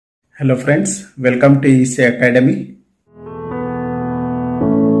Hello friends, welcome to EC Academy.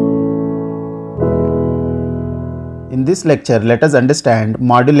 In this lecture, let us understand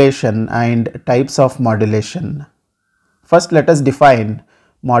modulation and types of modulation. First, let us define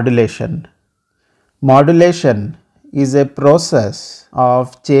modulation. Modulation is a process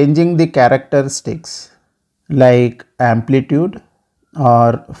of changing the characteristics like amplitude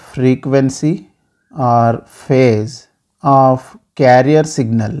or frequency or phase of carrier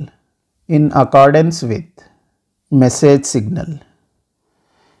signal in accordance with message signal.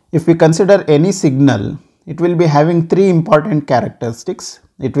 If we consider any signal, it will be having three important characteristics.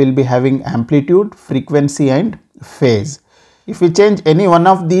 It will be having amplitude, frequency and phase. If we change any one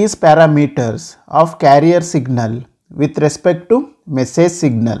of these parameters of carrier signal with respect to message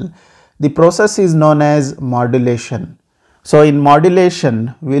signal, the process is known as modulation. So in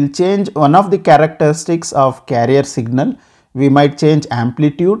modulation, we will change one of the characteristics of carrier signal. We might change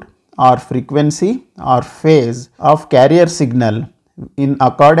amplitude or frequency or phase of carrier signal in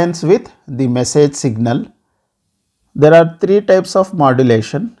accordance with the message signal. There are three types of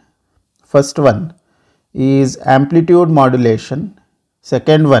modulation. First one is amplitude modulation,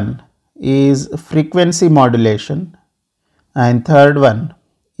 second one is frequency modulation, and third one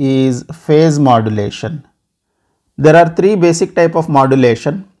is phase modulation. There are three basic type of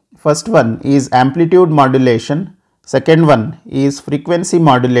modulation. First one is amplitude modulation, second one is frequency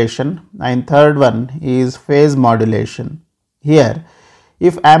modulation, and third one is phase modulation. Here,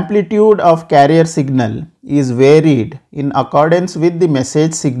 if amplitude of carrier signal is varied in accordance with the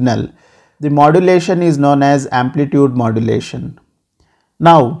message signal, the modulation is known as amplitude modulation.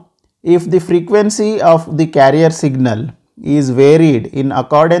 Now, if the frequency of the carrier signal is varied in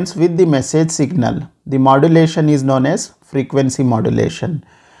accordance with the message signal, the modulation is known as frequency modulation.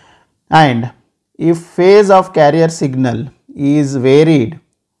 And if phase of carrier signal is varied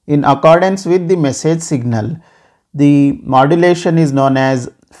in accordance with the message signal, the modulation is known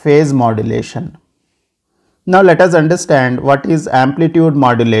as phase modulation. Now let us understand what is amplitude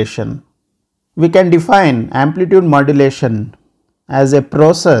modulation. We can define amplitude modulation as a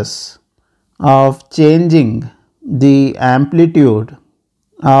process of changing the amplitude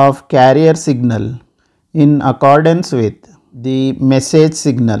of carrier signal in accordance with the message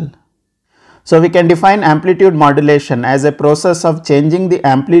signal. So we can define amplitude modulation as a process of changing the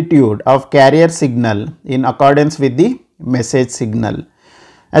amplitude of carrier signal in accordance with the message signal.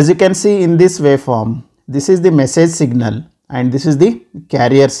 As you can see in this waveform, this is the message signal and this is the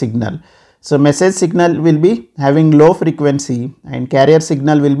carrier signal. So message signal will be having low frequency and carrier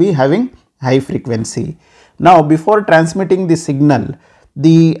signal will be having high frequency. Now before transmitting the signal,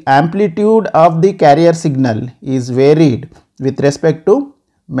 the amplitude of the carrier signal is varied with respect to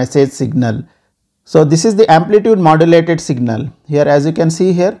message signal. So this is the amplitude modulated signal. Here, as you can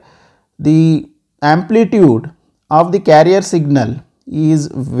see here, the amplitude of the carrier signal is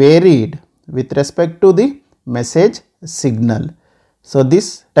varied with respect to the message signal. So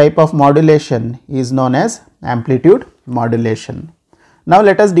this type of modulation is known as amplitude modulation. Now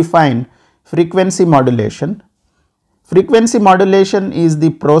let us define frequency modulation. Frequency modulation is the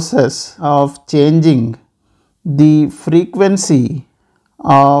process of changing the frequency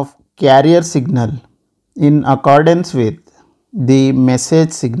of carrier signal in accordance with the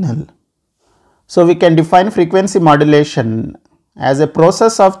message signal. So we can define frequency modulation as a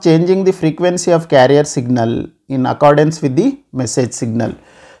process of changing the frequency of carrier signal in accordance with the message signal.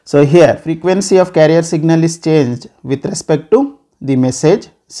 So here frequency of carrier signal is changed with respect to the message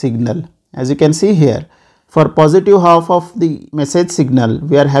signal. As you can see here, for positive half of the message signal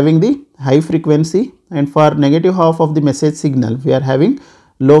we are having the high frequency, and for negative half of the message signal we are having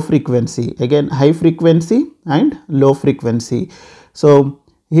low frequency. Again high frequency and low frequency. So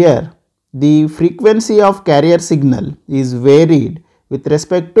here the frequency of carrier signal is varied with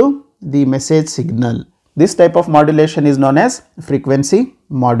respect to the message signal. This type of modulation is known as frequency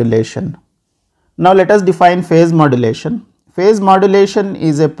modulation. Now let us define phase modulation. Phase modulation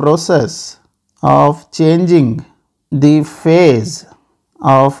is a process of changing the phase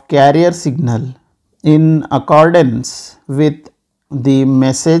of carrier signal in accordance with the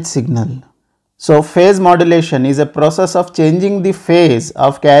message signal. So phase modulation is a process of changing the phase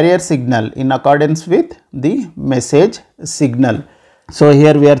of carrier signal in accordance with the message signal. So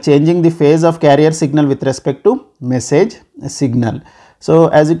here we are changing the phase of carrier signal with respect to message signal. So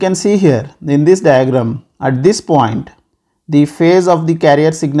as you can see here in this diagram, at this point the phase of the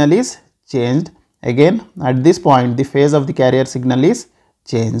carrier signal is changed. Again at this point the phase of the carrier signal is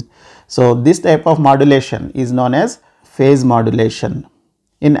changed. So this type of modulation is known as phase modulation.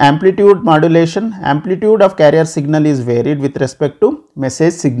 In amplitude modulation, amplitude of carrier signal is varied with respect to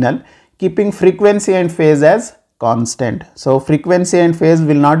message signal, keeping frequency and phase as constant. So, frequency and phase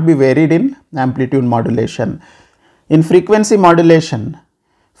will not be varied in amplitude modulation. In frequency modulation,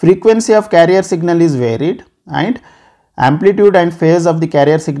 frequency of carrier signal is varied and amplitude and phase of the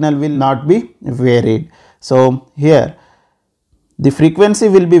carrier signal will not be varied. So, here the frequency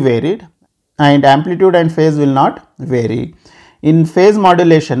will be varied and amplitude and phase will not vary. In phase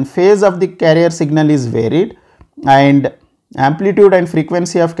modulation, phase of the carrier signal is varied and amplitude and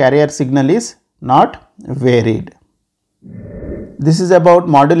frequency of carrier signal is not varied. This is about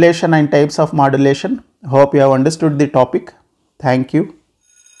modulation and types of modulation. Hope you have understood the topic. Thank you.